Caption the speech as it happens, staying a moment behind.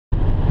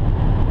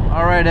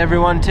All right,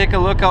 everyone, take a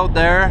look out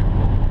there.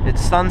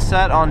 It's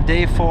sunset on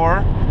day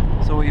 4.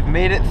 So we've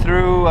made it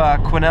through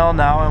Quesnel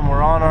now, and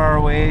we're on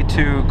our way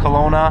to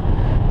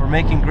Kelowna. We're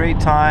making great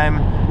time.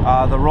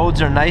 The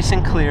roads are nice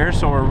and clear,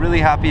 so we're really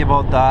happy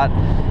about that.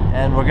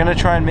 And we're gonna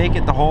try and make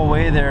it the whole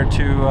way there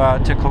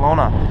to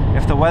Kelowna.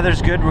 If the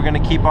weather's good, we're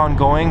gonna keep on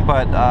going,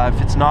 but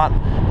if it's not,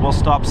 we'll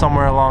stop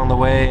somewhere along the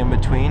way in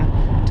between.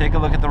 Take a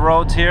look at the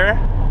roads here.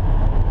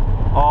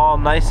 All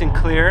nice and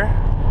clear.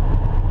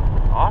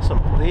 Awesome.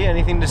 Lee,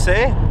 anything to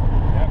say?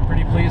 Yeah,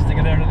 pretty pleased to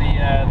get out of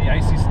the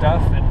icy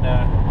stuff and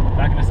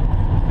back into some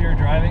clear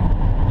driving.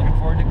 Looking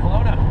forward to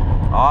Kelowna.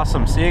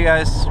 Awesome. See you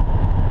guys.